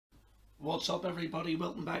What's up everybody,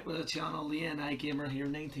 welcome back to the channel. The NI Gamer here,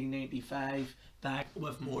 1995, back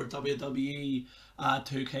with more WWE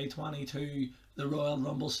 2K22, the Royal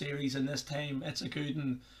Rumble series, and this time it's a good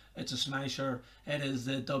one, it's a smasher. It is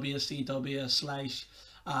the WCW slash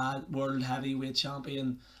World Heavyweight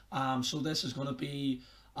Champion. So this is going to be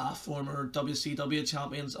former WCW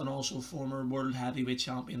champions and also former World Heavyweight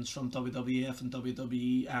champions from WWF and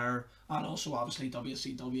WWE era, and also obviously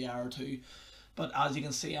WCW era too. But as you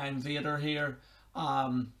can see, I'm Vader here,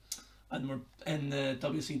 and we're in the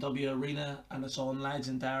WCW arena, and it's on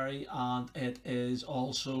Legendary, and it is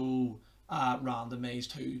also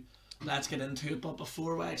randomized too. Let's get into it, but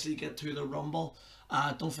before we actually get to the Rumble,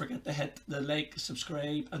 don't forget to hit the like,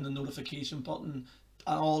 subscribe and the notification button.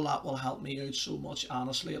 All that will help me out so much.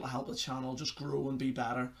 Honestly, it'll help the channel just grow and be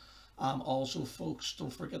better. Also folks,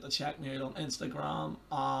 don't forget to check me out on Instagram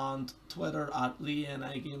and Twitter at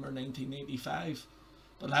LeeNIGamer1985.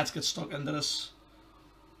 But let's get stuck into this.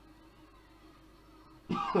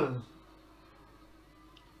 And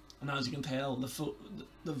as you can tell,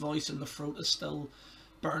 the voice in the throat is still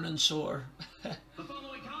burning sore. The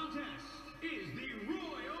following contest is the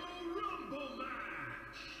Royal Rumble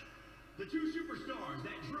match. The two superstars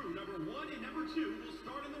that drew number 1 and number 2 will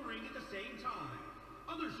start in the ring at the same time.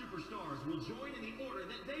 Other superstars will join in the order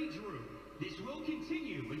that they drew. This will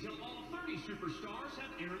continue until all 30 superstars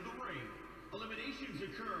have entered the ring. Eliminations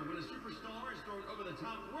occur when a superstar is thrown over the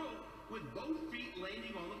top rope with both feet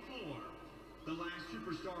landing on the floor. The last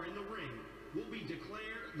superstar in the ring will be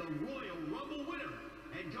declared the Royal Rumble winner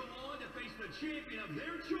and go on to face the champion of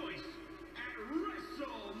their choice at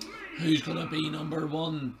WrestleMania. Who's going to be number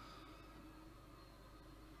 1?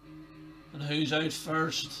 And who's out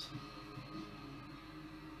first?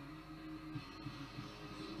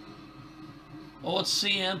 Oh, it's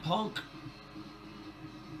CM Punk.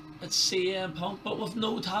 It's CM Punk, but with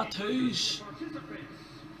no tattoos.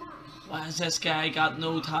 Why has this guy got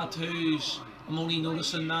no tattoos? I'm only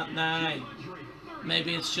noticing that now.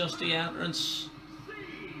 Maybe it's just the entrance.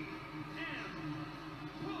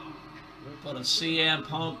 But it's CM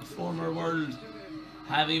Punk, former World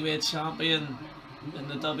Heavyweight Champion in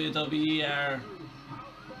the WWE era.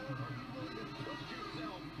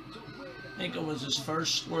 I think it was his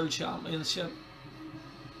first World Championship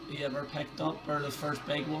he ever picked up, or the first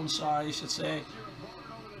big one, sorry, I should say.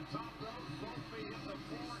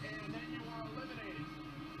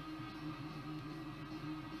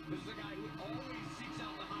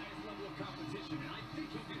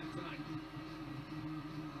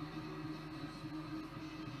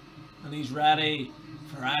 And he's ready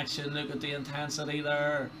for action. Look at the intensity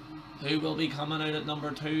there. Who will be coming out at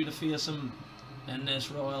number 2 to face him in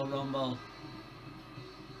this Royal Rumble?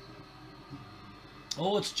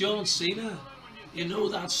 Oh, it's John Cena. You know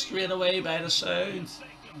that straight away by the sound.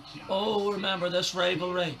 Oh, remember this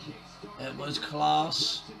rivalry? It was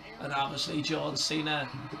class. And obviously John Cena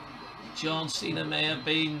may have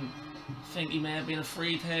been, I think he may have been a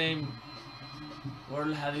 3-time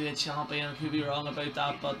World Heavyweight Champion. I could be wrong about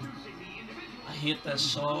that, but I hate this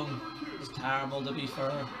song. It's terrible, to be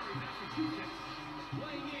fair.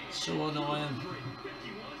 So annoying.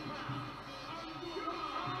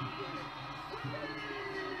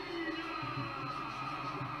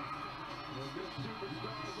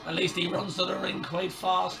 At least he runs to the ring quite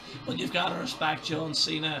fast, but you've got to respect John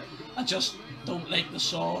Cena. I just don't like the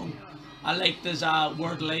song. I liked his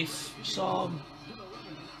Word Life song.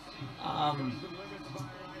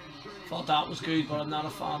 Thought that was good, but I'm not a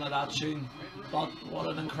fan of that tune. But what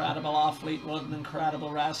an incredible athlete, what an incredible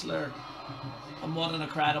wrestler, and what an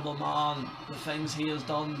incredible man. The things he has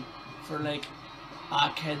done for like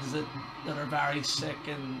kids that are very sick,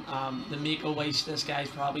 and the Make-A-Wish, this guy's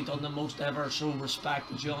probably done the most ever, so respect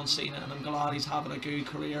to John Cena, and I'm glad he's having a good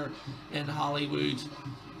career in Hollywood. You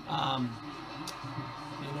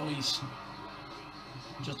know, he's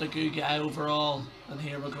just a good guy overall. And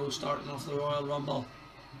here we go, starting off the Royal Rumble.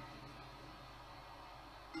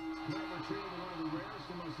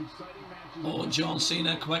 Oh, John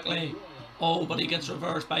Cena quickly. Oh, but he gets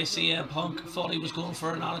reversed by CM Punk. Thought he was going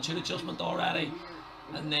for an attitude adjustment already.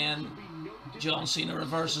 And then John Cena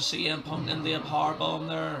reverses CM Punk into a powerbomb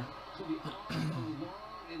there.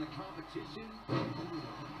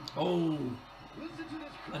 Oh,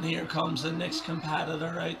 and here comes the next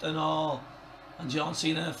competitor out and all. And John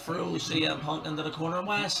Cena throws CM Punk into the corner.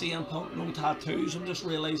 Why is CM Punk no tattoos? I'm just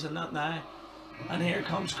realising that now. And here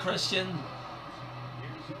comes Christian,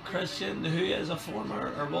 who is a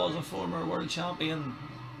former, or was a former world champion.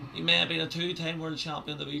 He may have been a 2-time world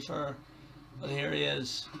champion, to be fair. But here he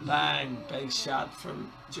is. Bang, big shot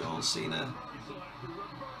from John Cena.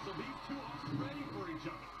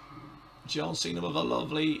 John Cena with a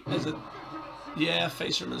lovely, is it? Yeah,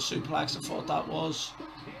 fisherman suplex, I thought that was.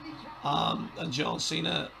 And John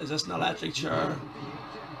Cena, is this an electric chair?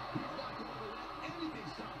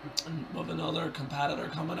 And with another competitor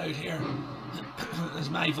coming out here. As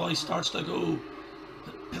my voice starts to go.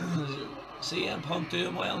 CM Punk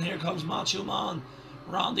doing well, and here comes Macho Man.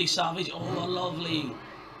 Randy Savage, oh, a lovely,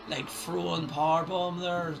 like, throwing powerbomb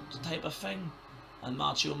there type of thing. And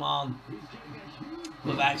Macho Man,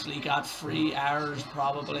 we've actually got 3 hours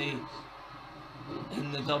probably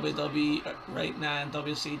in the WWE right now, in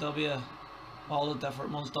WCW, all the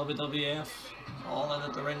different ones, WWF, all in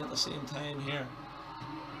at the ring at the same time here.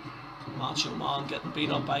 Macho Man getting beat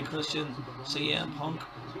up by Christian. CM Punk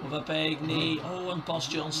with a big knee. Oh, and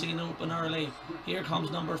bust John Cena open early. Here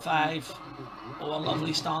comes number 5. Oh, a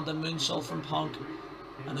lovely standing moonsault from Punk.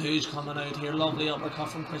 And who's coming out here? Lovely uppercut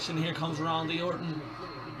from Christian. Here comes Randy Orton.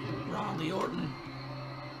 Randy Orton.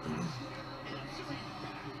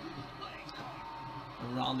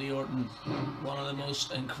 Randy Orton, one of the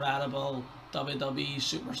most incredible WWE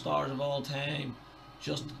superstars of all time.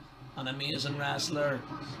 Just an amazing wrestler.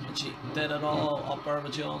 And she did it all up there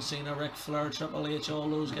with John Cena, Ric Flair, Triple H, all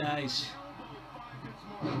those guys.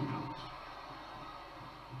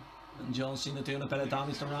 And John Cena doing a bit of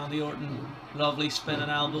damage to Randy Orton. Lovely spinning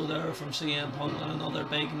elbow there from CM Punk, and another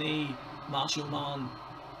big knee. Macho Man.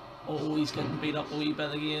 Oh, he's getting beat up a wee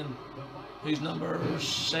bit again. Who's number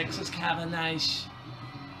 6? It's Kevin Nash.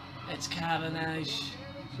 It's Kevin Nash.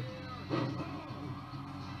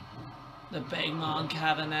 The big man,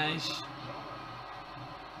 Kevin Nash.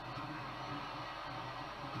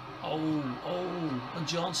 Oh, and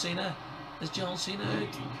John Cena. Is John Cena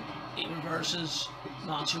out? He reverses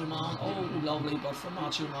Macho Man. Oh, lovely butt from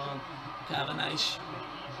Macho Man. Kevin Nash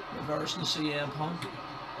reversing CM Punk.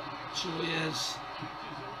 Sure he is.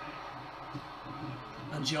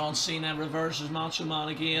 And John Cena reverses Macho Man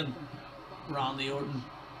again. Randy Orton.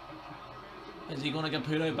 Is he going to get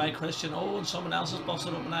put out by Christian? Oh, and someone else is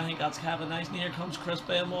busted up, and I think that's Kevin Nash. And here comes Chris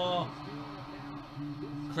Benoit.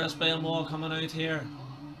 Chris Benoit coming out here.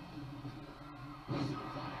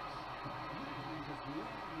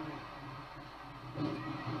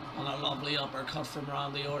 And a lovely uppercut from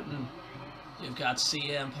Randy Orton. You've got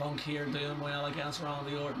CM Punk here doing well against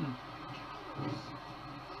Randy Orton.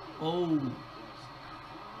 Oh.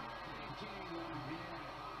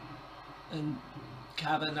 And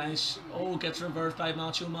Kevin Nash, oh, gets reversed by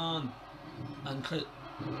Macho Man. And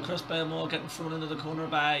Chris Benoit getting thrown into the corner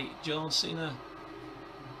by John Cena.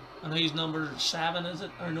 And who's number 7, is it?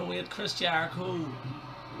 Or no, wait, Chris Jericho.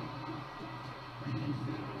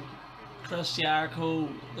 Chris Jericho,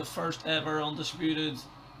 the first ever undisputed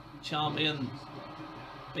champion,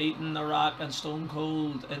 beating The Rock and Stone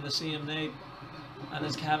Cold in the same night. And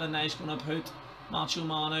is Kevin Nash going to put Macho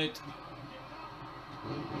Man out?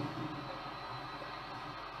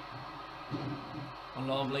 A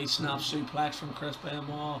lovely snap suplex from Chris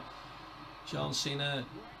Benoit. John Cena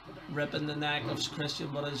ripping the neck of Christian,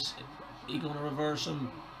 but is he going to reverse him?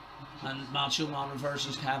 And Macho Man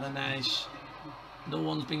reverses Kevin Nash. No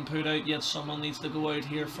one's been put out yet. Someone needs to go out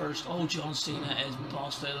here first. Oh, John Cena is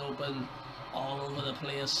busted open all over the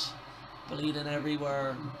place. Bleeding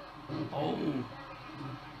everywhere. Oh,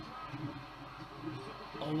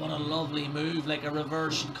 what a lovely move, like a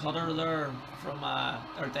reverse cutter there from,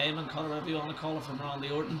 or diamond cutter, whatever you want to call it, from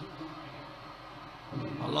Randy Orton.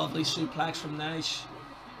 A lovely suplex from Nash.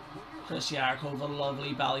 Chris Jericho with a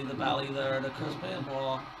lovely belly-to-belly there to Chris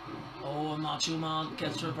Benoit. Oh, and Macho Man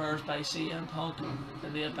gets reversed by CM Punk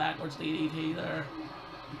into a backwards DDT there.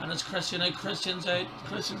 And it's Christian out. Christian's out.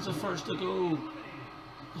 Christian's the first to go.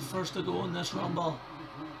 The first to go in this Rumble.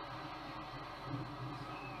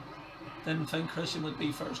 Didn't think Christian would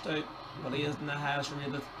be first out, but he isn't the highest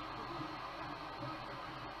rated.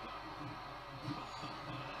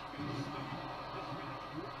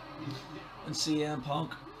 And CM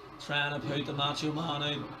Punk trying to put the Macho Man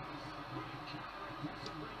out.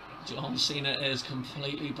 John Cena is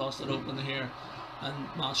completely busted open here, and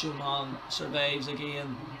Macho Man survives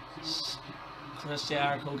again. Chris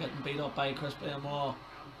Jericho getting beat up by Chris Benoit.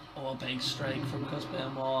 Oh, a big strike from Chris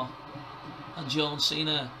Benoit. And John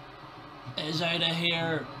Cena is out of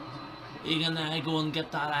here. He can now go and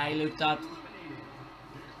get that eye looked at.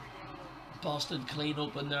 Busted clean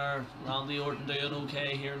open there. Randy Orton doing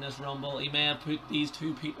okay here in this Rumble. He may have put these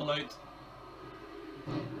 2 people out.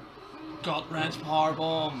 Gut wrench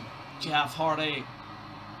powerbomb. Jeff Hardy.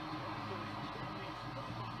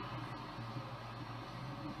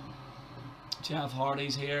 Jeff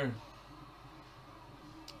Hardy's here.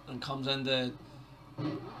 And comes into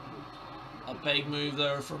A big move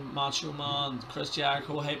there from Macho Man. Chris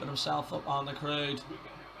Jericho hyping himself up on the crowd.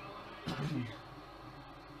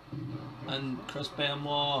 And Chris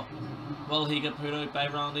Benoit, will he get put out by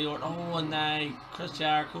Randy Orton? Oh, and now Chris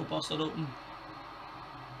Jericho busted open.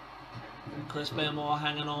 Chris Benoit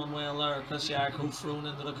hanging on well there. Chris Jericho thrown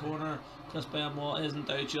into the corner. Chris Benoit isn't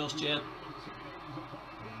out just yet.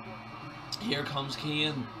 Here comes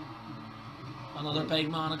Kane. Another big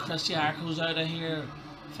man, and Chris Jericho's out of here.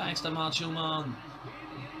 Thanks to Macho Man.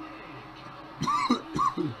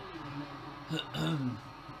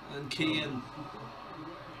 And Kane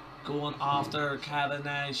going after Kevin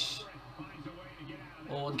Nash.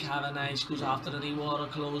 Oh, and Kevin Nash goes after the knee water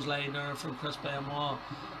clothesline there from Chris Benoit.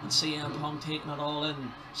 And CM Punk taking it all in.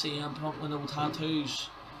 CM Punk with no tattoos.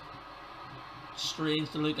 Strange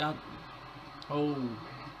to look at. Oh,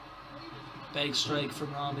 big strike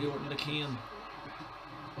from Randy Orton to Kane.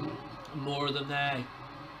 More than that,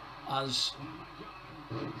 as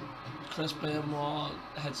Chris Benoit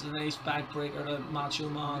hits a nice backbreaker to Macho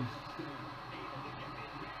Man.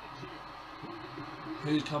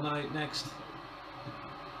 Who's coming out next?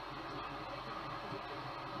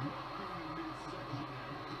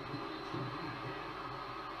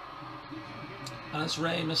 And it's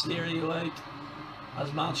Rey Mysterio out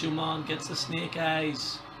as Macho Man gets the snake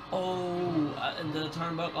eyes. Oh, into the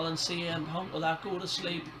turnbuckle, and CM Punk, will that go to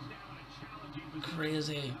sleep?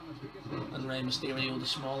 Crazy. And Rey Mysterio, the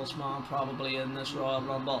smallest man probably in this Royal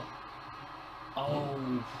Rumble.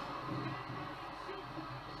 Oh.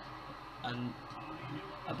 And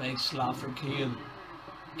a big slap from Kane.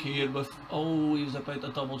 Kane with, oh, he was about to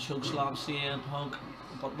double choke slam CM Punk,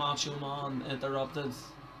 but Macho Man interrupted.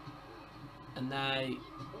 And now,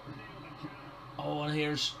 oh, and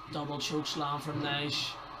here's double choke slam from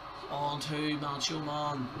Nash onto Macho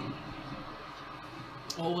Man.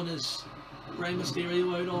 Oh, and is Rey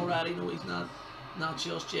Mysterio out already? No, he's not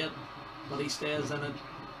just yet, but he stays in it.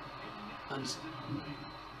 And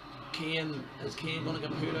Kane, is Kane going to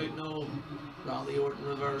get put out? No. Randy Orton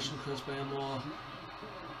reverse and Chris Benoit.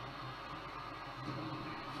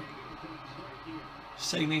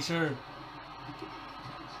 Signature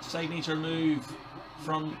move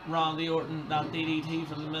from Randy Orton, that DDT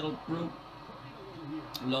from the middle rope.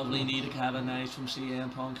 Lovely knee to Kevin Nash from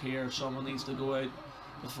CM Punk here. Someone needs to go out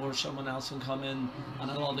before someone else can come in.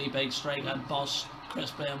 And a lovely big strike and bust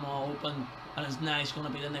Chris Benoit open. And is Nash going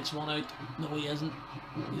to be the next one out? No, he isn't.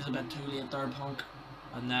 He's a bit too late there, Punk.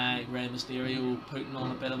 And now Rey Mysterio putting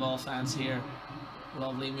on a bit of offense here.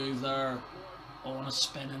 Lovely move there. Oh, and a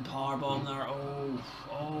spinning powerbomb there.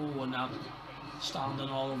 Oh, and that standing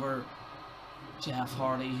all over Jeff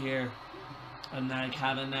Hardy here. And now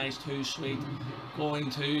Kevin Nash, too sweet, going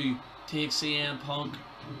to take CM Punk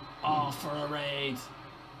off for a raid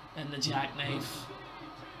in the jackknife.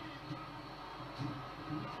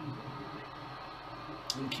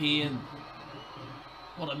 And Kane,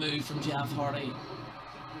 what a move from Jeff Hardy.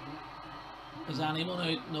 Is anyone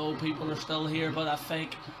out? No, people are still here, but I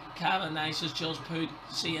think Kevin Nash has just put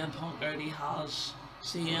CM Punk out. He has.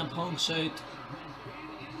 CM Punk's out.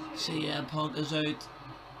 CM Punk is out.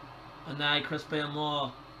 And now Chris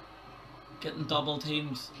Benoit getting double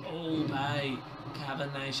teamed. Oh, by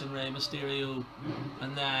Kevin Nash and Rey Mysterio.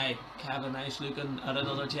 And now Kevin Nash looking at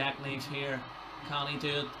another jackknife here. Can he do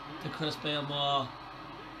it to Chris Benoit?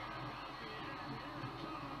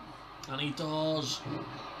 And he does.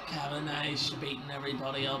 Kevin Nash beating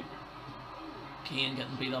everybody up. Kane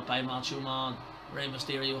getting beat up by Macho Man. Rey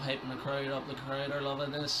Mysterio hyping the crowd up. The crowd are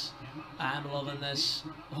loving this. I'm loving this.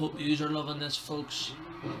 I hope you are loving this, folks.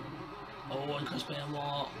 Oh, and Chris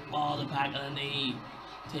Benoit, oh, the back of the knee,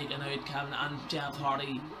 taking out Kevin, and Jeff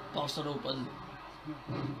Hardy busted open.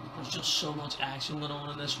 There's just so much action going on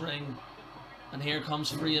in this ring. And here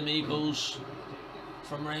comes Three Amigos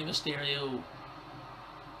from Rey Mysterio,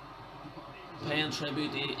 paying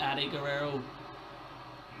tribute to Eddie Guerrero,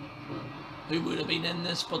 who would have been in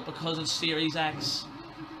this, but because it's Series X,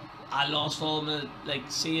 I lost all my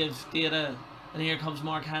save data. And here comes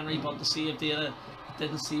Mark Henry, but the save data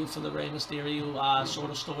didn't save for the Rey Mysterio sort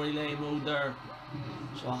of storyline mode there,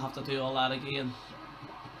 so I'll have to do all that again.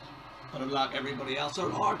 But like everybody else, or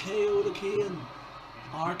RKO to Kane.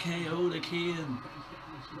 RKO to Kane.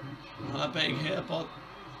 And a big headbutt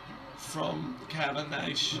from Kevin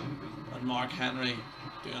Nash and Mark Henry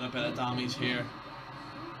doing a bit of damage here.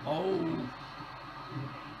 Oh,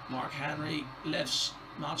 Mark Henry lifts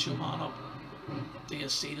Macho Man up. The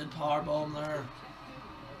seated powerbomb there.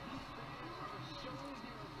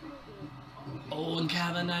 Oh, and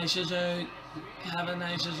Kevin Nash is out. Kevin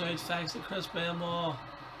Nash is out thanks to Chris Benoit.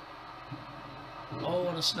 Oh,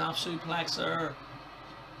 and a snap suplex there.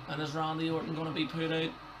 And is Randy Orton going to be put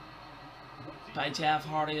out by Jeff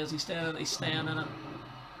Hardy as he's staying in it?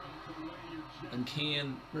 And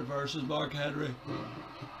Kane reverses Mark Henry.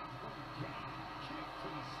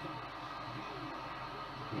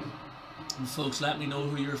 And folks, let me know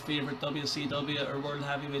who your favourite WCW or World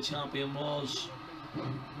Heavyweight Champion was.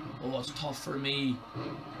 Oh, it's tough for me.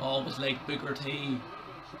 I always liked Booker T.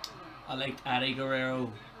 I liked Eddie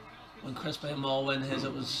Guerrero. When Chris Benoit won his,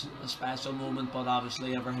 it was a special moment, but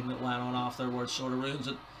obviously everything that went on afterwards sort of ruins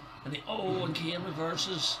it. And and Kane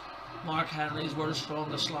reverses Mark Henry's world's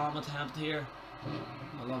strongest slam attempt here.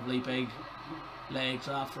 A lovely big leg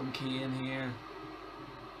drop from Kane here.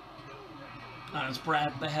 And it's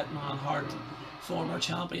Bret the Hitman Hart, former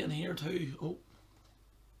champion here too. Oh,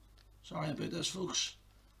 sorry about this, folks.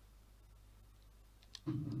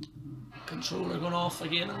 Controller going off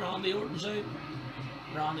again, and Randy Orton's out.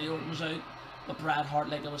 Randy Orton's out. But Bret Hart,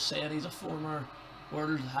 like I was saying, he's a former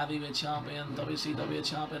World Heavyweight Champion, WCW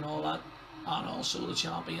Champion, all that. And also the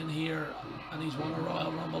champion here. And he's won a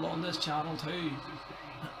Royal Rumble on this channel too.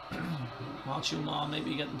 Macho Man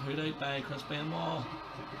maybe getting put out by Chris Benoit.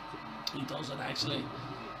 He does it actually.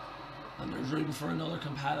 And there's room for another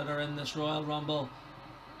competitor in this Royal Rumble.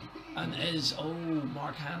 And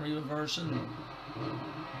Mark Henry reversing.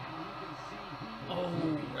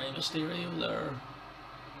 Rey Mysterio there.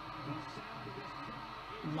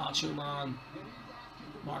 Macho Man.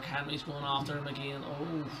 Mark Henry's going after him again.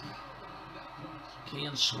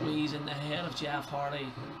 Kane squeezing the head of Jeff Hardy.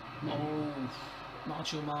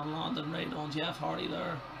 Macho Man landing right on Jeff Hardy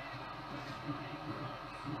there.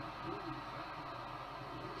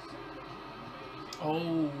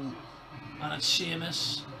 And it's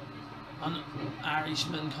Sheamus, an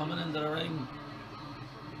Irishman coming into the ring.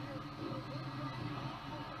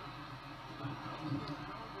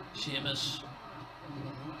 Sheamus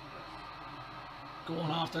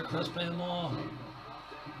going after Chris Benoit.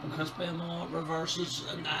 But Chris Benoit reverses,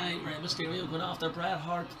 and now Rey Mysterio going after Bret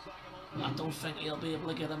Hart. I don't think he'll be able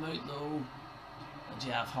to get him out though. And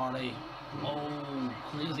Jeff Hardy.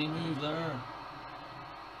 Crazy move there.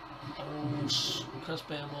 Chris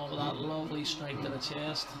Benoit with that lovely strike to the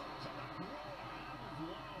chest.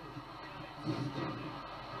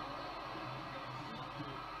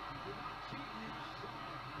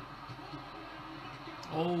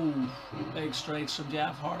 Big strikes from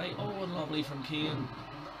Jeff Hardy. And lovely from Kane.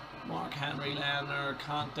 Mark Henry laying there,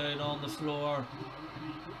 canked out on the floor.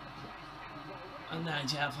 And then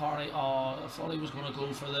Jeff Hardy, I thought he was going to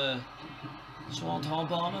go for the Swanton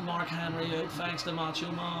Bomb, and Mark Henry out thanks to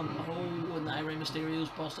Macho Man. And now Rey Mysterio's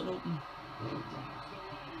busted open.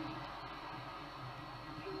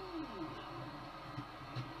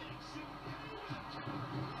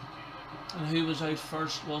 And who was out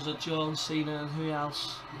first? Was it John Cena and who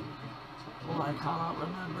else? I cannot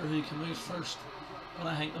remember who came out first, but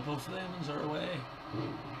I think the both of them are away.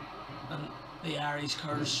 And the Irish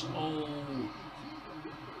curse, on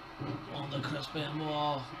the Chris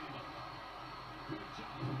Benoit.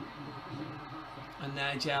 And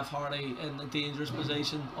now Jeff Hardy in a dangerous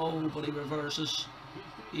position. But he reverses.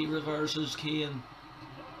 He reverses Kane.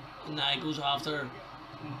 And now he goes after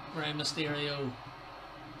Rey Mysterio.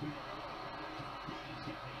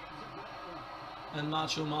 And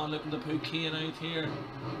Macho Man looking to put Kane out here.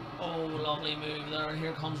 Lovely move there.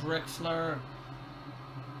 Here comes Ric Flair.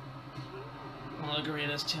 One of the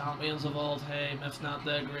greatest champions of all time, if not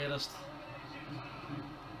the greatest.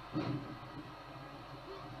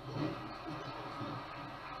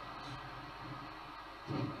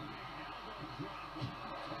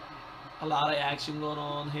 A lot of action going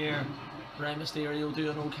on here. Rey Mysterio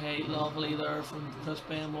doing okay. Lovely there from Chris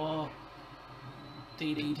Benoit.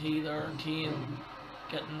 DDT there, and Kane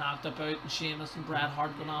getting knocked about, and Sheamus and Bret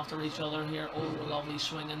Hart going after each other here. A lovely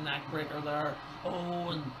swinging neck breaker there.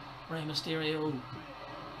 And Rey Mysterio.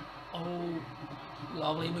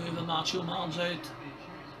 Lovely move, and Macho Man's out.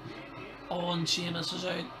 And Sheamus is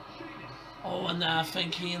out. And I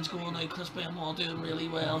think Kane's going out. Chris Benoit doing really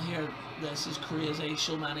well here. This is crazy.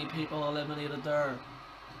 So many people eliminated there.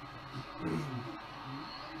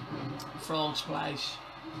 Frog splash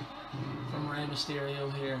from Rey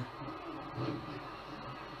Mysterio here.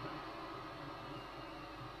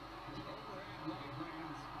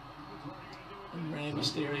 And Rey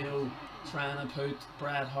Mysterio trying to put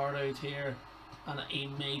Bret Hart out here, and he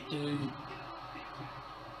may do.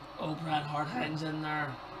 Bret Hart hangs in there.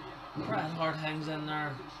 Bret Hart hangs in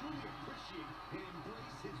there.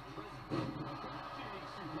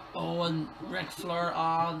 And Ric Flair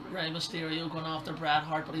and Rey Mysterio going after Bret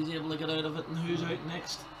Hart, but he's able to get out of it. And who's out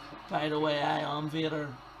next? By the way, I am Vader.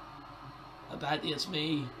 I bet it's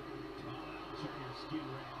me.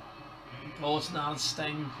 Oh, it's not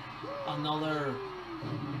Sting. Another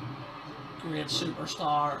great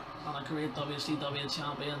superstar and a great WCW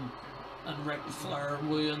champion. And Ric Flair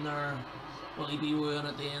wooing there. Will he be wooing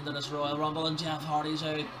at the end of this Royal Rumble? And Jeff Hardy's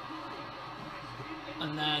out.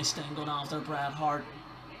 And now Sting going after Bret Hart.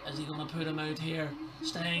 Is he going to put him out here?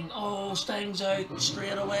 Sting. Oh, Sting's out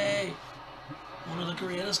straight away. One of the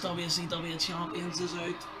greatest WCW champions is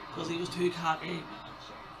out because he was too cocky.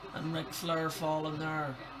 And Ric Flair falling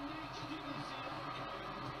there.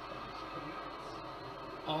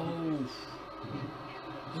 Oh.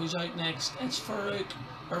 Who's out next? It's Farouk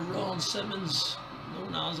or Ron Simmons,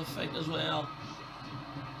 known as a Fake as well.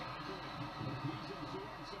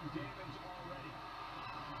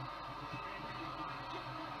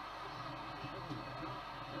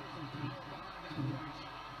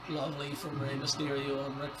 Lovely from Rey Mysterio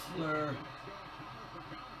and Ric Flair.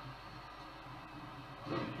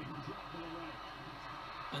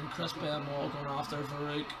 And Chris Benoit going after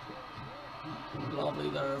Farouk. Lovely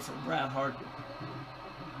there from Bret Hart.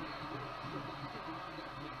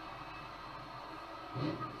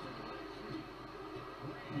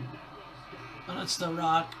 And it's The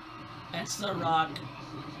Rock. It's The Rock.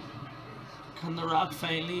 Can The Rock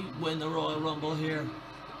finally win the Royal Rumble here?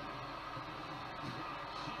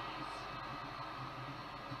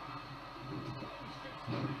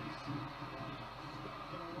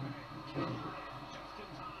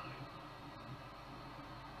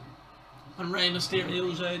 And Rey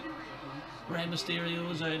Mysterio's out. Rey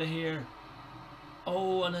Mysterio's out of here.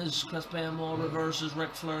 Oh, and as Chris Benoit reverses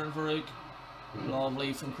Ric Flair and Farouk.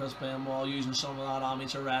 Lovely from Chris Benoit using some of that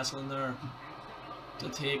amateur wrestling there to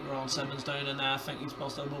take Ron Simmons down, and I think he's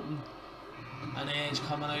busted him open. And Edge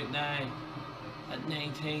coming out now at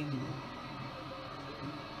 19.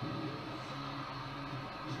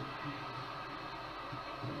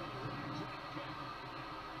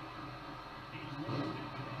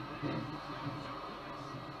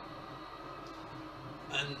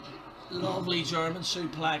 And lovely German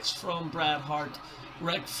suplex from Bret Hart.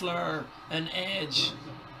 Ric Flair and Edge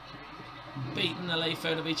beating the life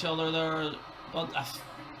out of each other there. But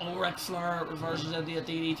Ric Flair reverses into a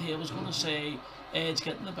DDT. I was going to say Edge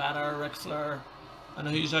getting the better of Ric Flair. And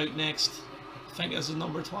who's out next? I think this is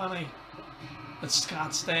number 20. It's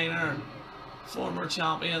Scott Steiner, former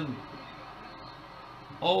champion.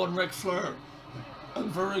 Oh, and Ric Flair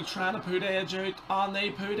and Farouk trying to put Edge out. And they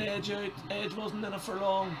put Edge out. Edge wasn't in it for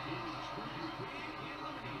long.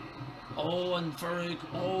 Oh, and Farouk,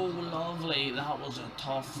 oh lovely, that was a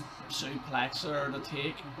tough suplex there to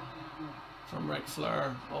take from Ric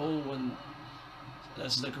Flair. Oh, and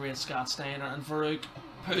this is the great Scott Steiner, and Farouk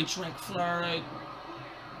puts Ric Flair out.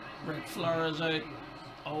 Ric Flair is out.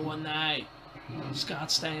 Oh, and now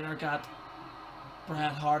Scott Steiner got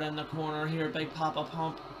Bret Hart in the corner here, Big Papa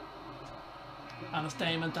Pump. And it's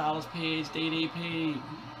Diamond Dallas Page, DDP.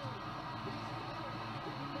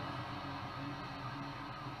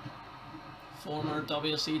 Former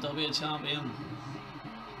WCW champion.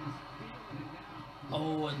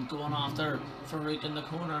 Oh, and going after Farouk in the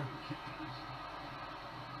corner.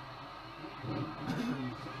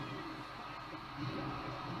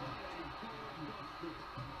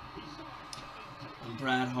 And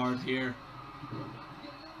Bret Hart here.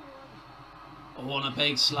 Oh, and a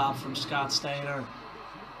big slap from Scott Steiner.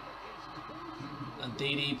 And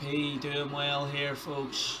DDP doing well here,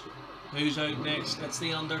 folks. Who's out next? It's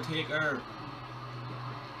The Undertaker.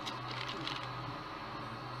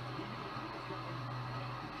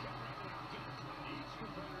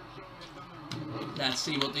 Let's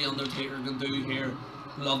see what The Undertaker can do here.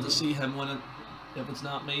 Love to see him win it, if it's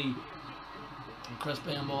not me. And Chris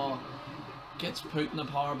Benoit gets put in the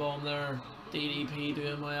powerbomb there. DDP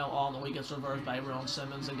doing well. Oh no, he gets reversed by Ron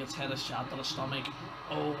Simmons and gets hit a shot to the stomach.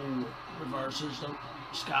 Oh, reverses them.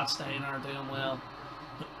 Scott Steiner doing well.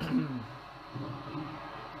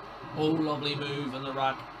 Oh, lovely move, and The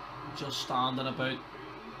Rock just standing about.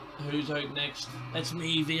 Who's out next? It's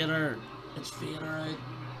me, Vader. It's Vader out.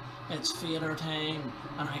 It's Vader time,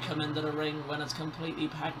 and I come into the ring when it's completely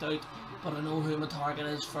packed out, but I know who my target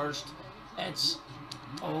is first. It's,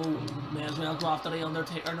 oh, may as well go after The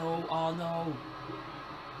Undertaker. No, oh no.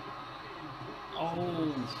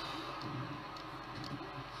 Oh,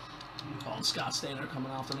 and Scott Steiner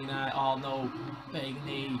coming after me now. Oh no, big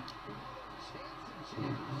knee.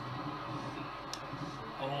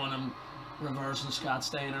 Oh, and I'm reversing Scott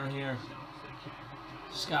Steiner here.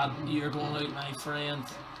 Scott, you're going out, my friend.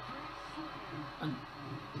 And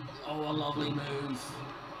oh, a lovely move.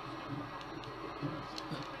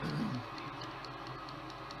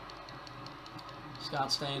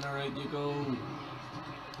 Scott Steiner, out you go.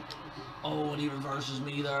 Oh, and he reverses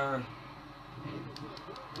me there.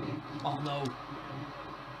 Oh no.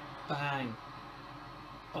 Bang.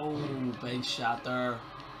 Oh, big shot there.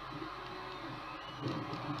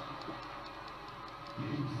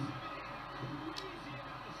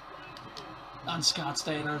 And Scott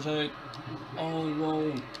Steiner's out. Oh,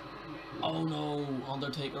 whoa. Oh no,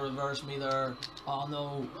 Undertaker reversed me there. Oh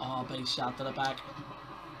no, oh, big shot to the back.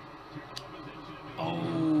 Oh,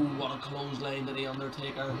 what a clothesline to the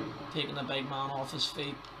Undertaker, taking the big man off his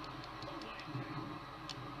feet.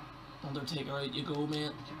 Undertaker, out you go,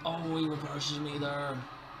 mate. Oh, he reverses me there.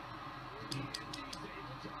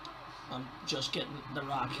 I'm just getting the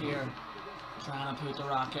Rock here, trying to put the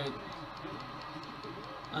Rock out.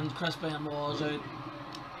 And Chris Benoit's out.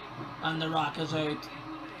 And the Rock is out.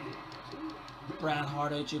 Bret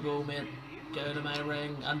Hart, out you go, mate. Get out of my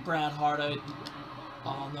ring. And Bret Hart out.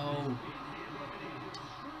 Oh no.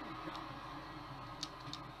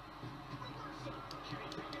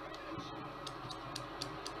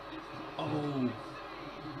 Oh.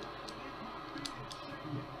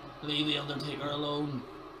 Leave the Undertaker alone.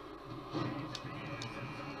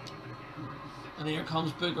 And here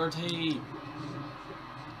comes Booker T.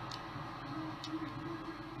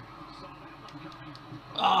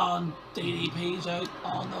 Oh, and DDP's out.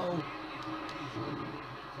 Oh no.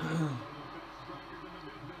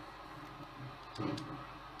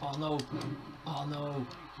 Oh no. Oh no.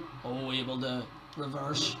 Oh, able to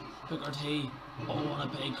reverse Booker T. Oh, on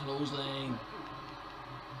a big clothesline.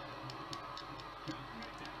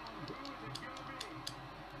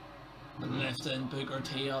 And lifting Booker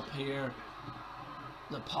T up here.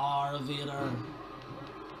 The power of Vader.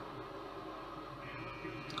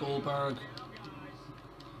 Goldberg.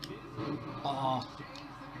 Oh.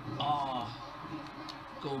 Oh.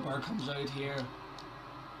 Goldberg comes out here.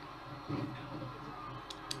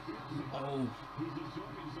 Oh.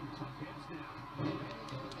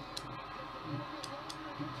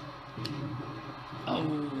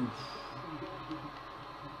 Oh.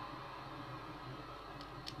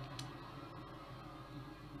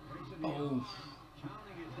 Oh.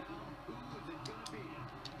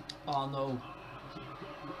 Oh no.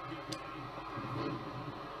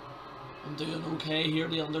 I'm doing okay here,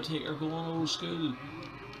 the Undertaker going old school.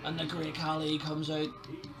 And the Great Khali comes out.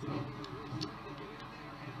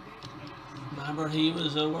 Remember, he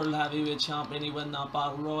was a World Heavyweight Champion, he won that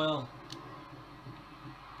Battle Royal.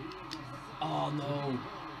 Oh no.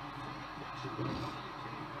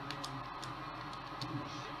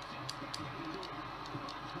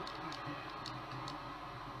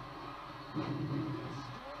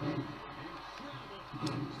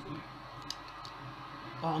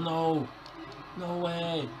 Oh no. No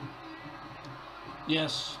way.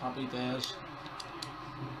 Yes, happy days.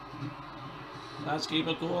 Let's keep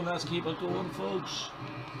it going, folks.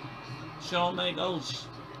 Shawn Michaels.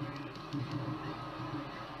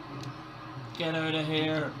 Get out of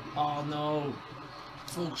here. Oh no.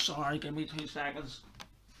 Folks, sorry, give me 2 seconds.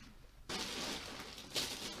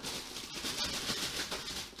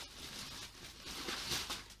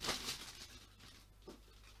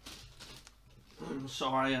 I'm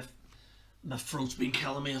sorry if my throat's been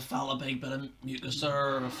killing me. I felt a big bit of mucus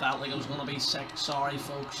there. I felt like I was going to be sick. Sorry,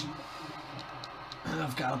 folks.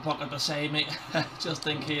 I've got a bucket beside me, just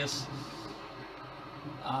in case.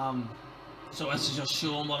 So this is just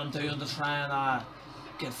showing what I'm doing to try and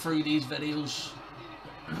get through these videos.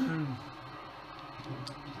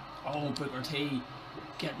 Oh, Booker T,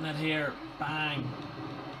 getting it here, bang.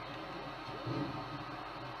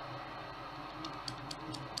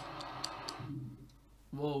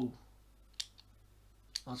 Whoa,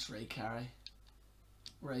 that's Ray Carey.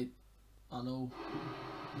 Right, I know.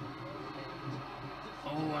 Oh,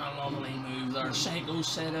 what a lovely move there. Psycho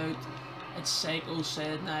Sid out. It's Psycho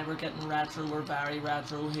Sid. Now we're getting retro. We're very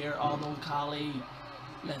retro here. Oh no, Khali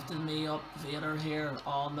lifting me up. Vader here.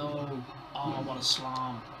 Oh no. Oh, what a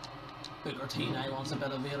slam. Booker T now wants a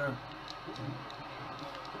bit of Vader.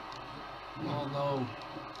 Oh no.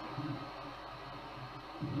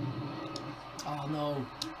 Oh no.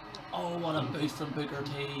 Oh, what a boost from Booker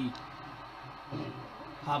T.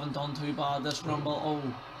 Haven't done too bad this Rumble. Oh.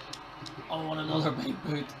 Oh, and another big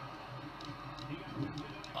boot.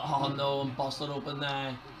 Oh no, I'm busted open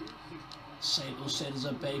now. Psycho Sid is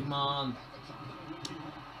a big man.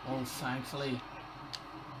 Oh, thankfully.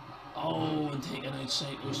 Oh, and taking out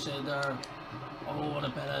Psycho Sid there. Oh, and a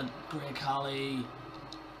bit of Great Khali.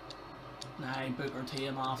 Now Booker T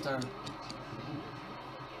him after.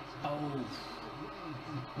 Oh.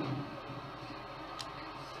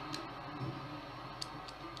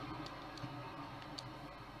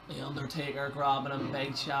 The Undertaker grabbing him,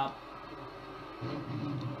 big chop.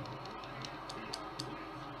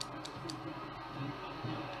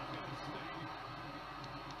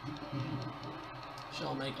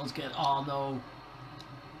 Shawn Michaels get, oh no.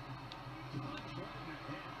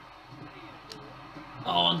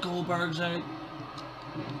 Oh, and Goldberg's out.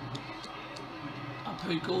 I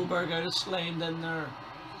put Goldberg out, it's slammed in there.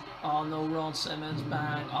 Oh no, Ron Simmons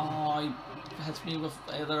back. Oh, he hits me with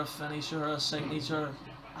either a finisher or a signature.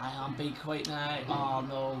 I am beat quite now. Oh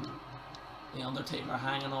no. The Undertaker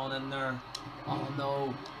hanging on in there. Oh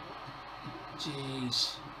no.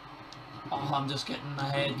 Jeez. Oh, I'm just getting my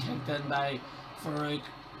head kicked in by Farouk.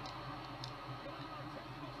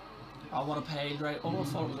 Oh, what a pale drive. Oh, I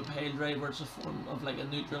thought it was a pale drive where it's a form of like a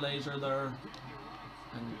neutralizer there.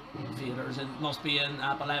 And Vader's in, must be in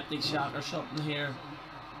epileptic shock or something here.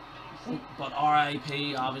 But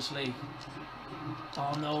RIP, obviously.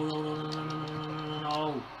 Oh no, no, no, no, no, no, no,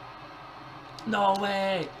 no. No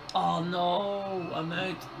way! Oh no, I'm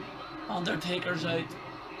out. Undertaker's out.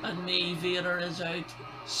 And me, Vader is out.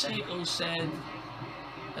 Psycho said.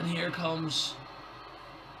 And here comes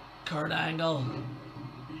Kurt Angle.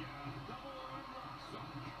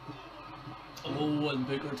 Oh, and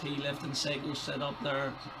Booker T lifting Psycho set up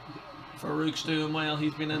there. Farouk's doing well,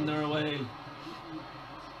 he's been in there a while.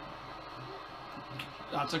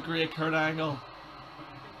 That's a great Kurt Angle.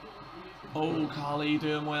 Oh, Khali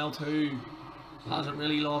doing well too. Hasn't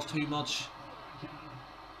really lost too much.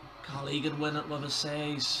 Khali can win it with his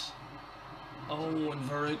size. Oh, and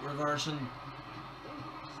Farouk reversing.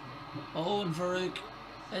 Oh, and Farouk.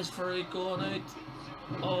 Is Farouk going out?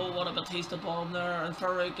 Oh, what a Batista bomb there. And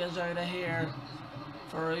Farouk is out of here.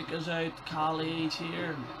 Farouk is out. Khali's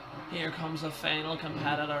here. Here comes the final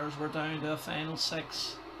competitors. We're down to a final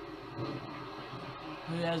 6.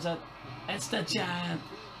 Who is it? It's the Giant.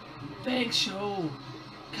 Big Show.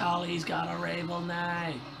 Khali's got a rival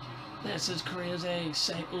now. This is crazy.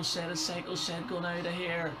 Psycho said going out of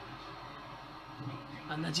here.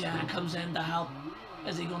 And the Giant comes in to help.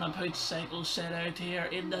 Is he gonna put Psycho Sid out here?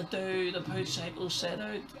 In the do to put Psycho Sid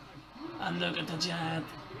out. And look at the Giant.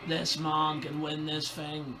 This man can win this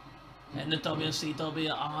thing. In the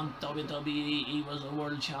WCW and WWE, he was a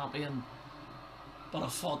world champion. But I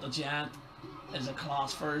thought the Giant is a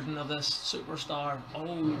class version of this superstar.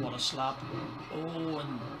 Oh, what a slap. Oh,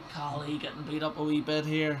 and Khali getting beat up a wee bit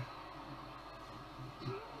here.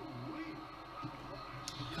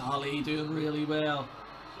 Khali doing really well.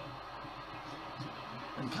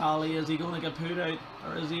 And Khali, is he going to get put out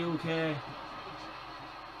or is he okay?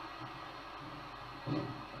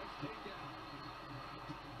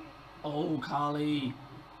 Oh, Khali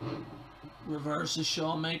reverses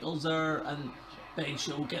Shawn Michaels there, and Big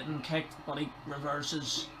Show getting kicked, but he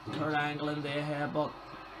reverses Kurt Angle into a headbutt.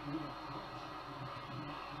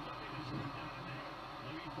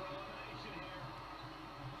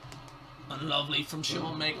 And lovely from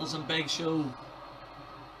Shawn Michaels and Big Show.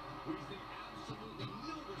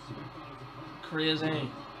 Crazy.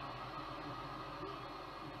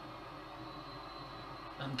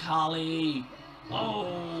 And Khali,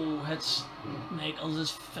 oh, hits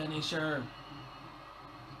Michaels' finisher.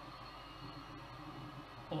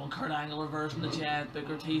 Oh, Kurt Angle reversing the Giant.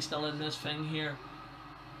 Booker T still in this thing here.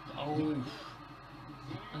 Oh.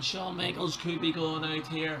 And Shawn Michaels could be going out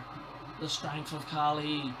here. The strength of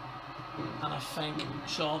Khali. And I think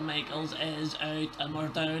Shawn Michaels is out. And we're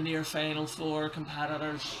down to your final 4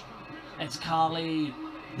 competitors. It's Khali,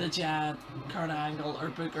 the Giant, Kurt Angle, or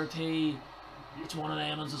Booker T. It's one of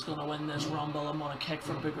them that's going to win this Rumble. I'm going to kick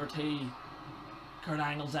for Booker T. Kurt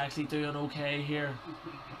Angle's actually doing okay here.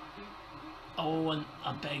 Oh, and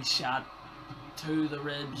a big shot to the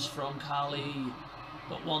ribs from Khali.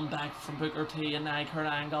 But one back from Booker T, and now Kurt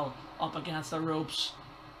Angle up against the ropes.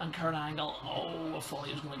 And Kurt Angle, oh, I thought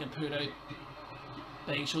he was going to get put out.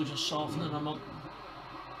 Big Show just softening him up.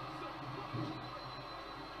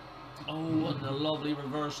 Oh, and a lovely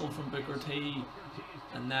reversal from Booker T.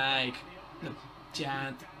 And now the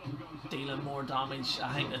Giant dealing more damage.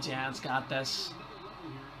 I think the Giant's got this.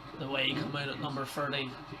 The way he come out at number 30.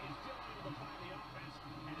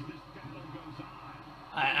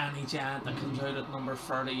 Any Giant that comes out at number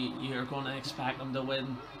 30, you're going to expect them to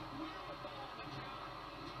win.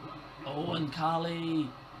 Oh, and Khali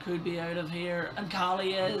could be out of here. And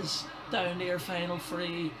Khali is down to your final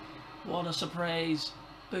 3. What a surprise.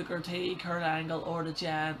 Booker T, Kurt Angle, or the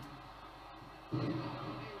Giant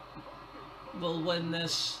will win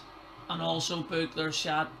this and also book their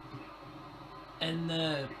shot in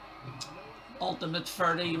the Ultimate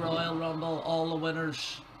 30 Royal Rumble. All the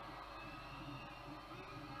winners.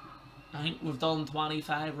 I think we've done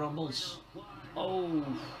 25 Rumbles. Oh.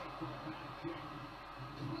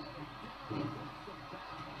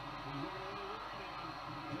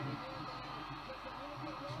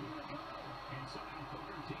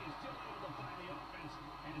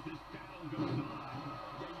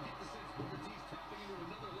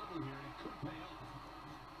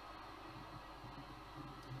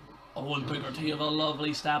 Oh, and Booker T have a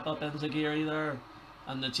lovely step up into Gary there.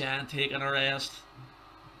 And the Giant taking a rest.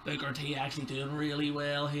 Booker T actually doing really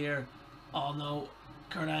well here. Oh no,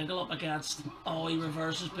 Kurt Angle up against. Oh, he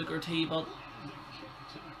reverses Booker T, but.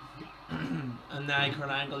 And now Kurt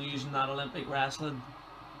Angle using that Olympic wrestling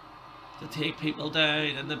to take people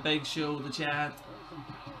down. And the Big Show, the Giant,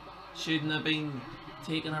 shouldn't have been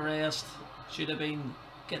taking a rest. Should have been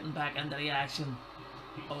getting back into the action.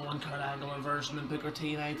 Oh, and Kurt Angle reversing, and Booker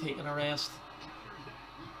T now taking a rest.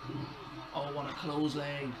 Oh, what a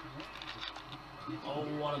clothesline. Oh,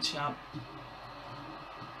 what a chop.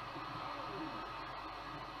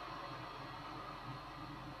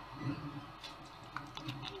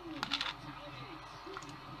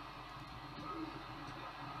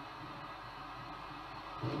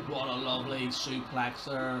 What a lovely suplex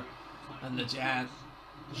there. And the Giant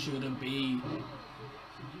shouldn't be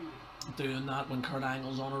doing that when Kurt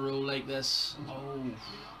Angle's on a roll like this. Oh.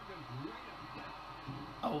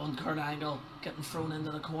 Oh, and Kurt Angle getting thrown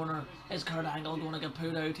into the corner. Is Kurt Angle going to get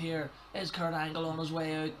put out here? Is Kurt Angle on his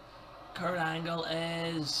way out? Kurt Angle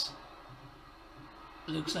is...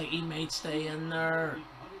 Looks like he might stay in there.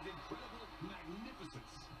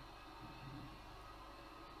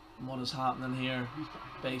 What is happening here?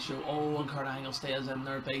 Big Show. Oh, and Kurt Angle stays in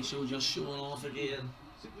there. Big Show just showing off again.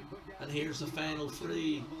 And here's the final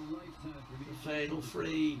three. The final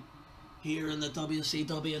three here in the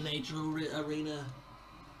WCW Nitro Arena.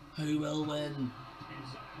 Who will win?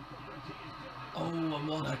 Oh, and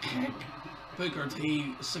what a kick. Booker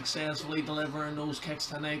T successfully delivering those kicks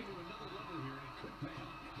tonight.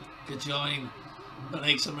 Could join the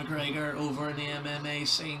likes of McGregor over in the MMA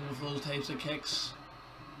scene with those types of kicks.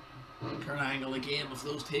 Kurt Angle again with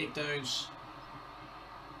those takedowns.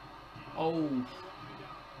 Oh,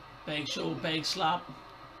 Big Show, big slap.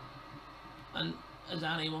 And is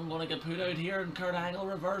anyone going to get put out here? And Kurt Angle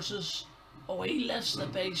reverses. Oh, he lifts the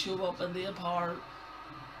Big Show up into a power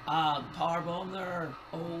bomb there.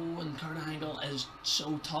 Oh, and Kurt Angle is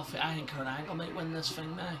so tough. I think Kurt Angle might win this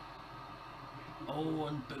thing now. Oh,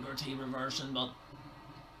 and Booker T reversing, but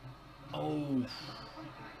oh,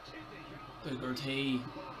 Booker T.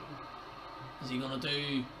 Is he gonna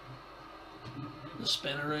do the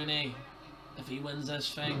spinneroonie if he wins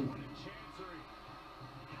this thing?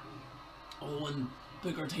 Oh, and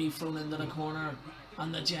Booker T thrown into the corner,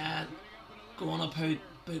 and the Giant going to put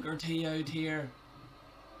Booker T out here.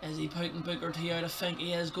 Is he putting Booker T out? I think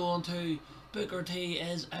he is going to. Booker T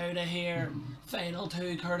is out of here. Final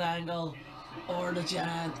two, Kurt Angle or the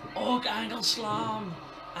Giant. Oh, Angle slam.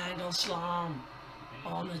 Angle slam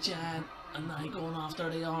on the Giant, and now going after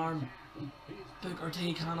the arm. Booker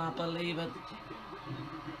T cannot believe it.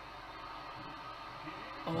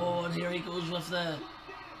 Oh, and here he goes with the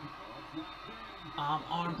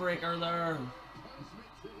arm breaker there.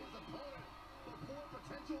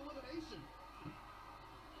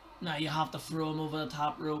 Now you have to throw him over the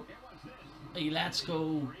top rope. He lets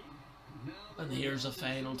go. And here's the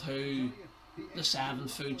final two. The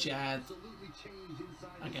 7-foot Giant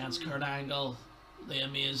against Kurt Angle, the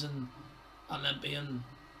amazing Olympian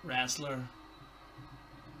wrestler.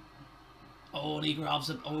 Oh, and he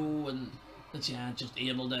grabs it. Oh, and the Giant just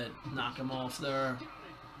able to knock him off there.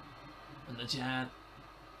 And the Giant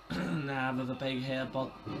now with a big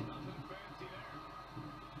headbutt.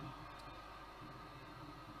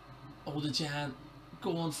 Oh, the Giant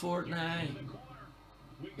going for it now.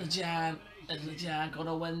 The Giant, is the Giant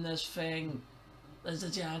gonna win this thing? Is the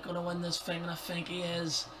Giant gonna win this thing? And I think he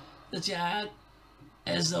is. The Giant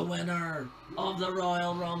is the winner of the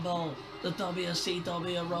Royal Rumble, the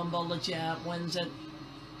WCW Rumble. The Giant wins it.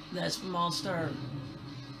 This monster,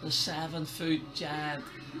 the 7-foot Giant,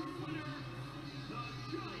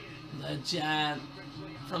 the Giant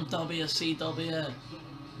from WCW.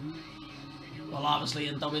 Well, obviously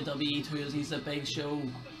in WWE too, as he's the Big Show.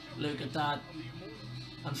 Look at that.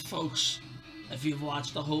 And folks, if you've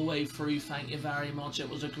watched the whole way through, thank you very much. It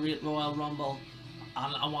was a great Royal Rumble.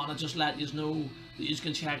 And I want to just let you know that you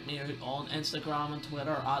can check me out on Instagram and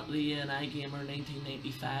Twitter at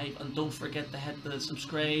LeonIGamer1995. And don't forget to hit the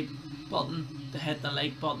subscribe button, to hit the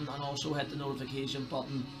like button, and also hit the notification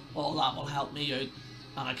button. All that will help me out.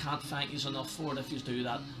 And I can't thank you enough for it if you do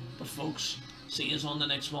that. But folks, see you on the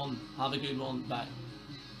next one. Have a good one. Bye.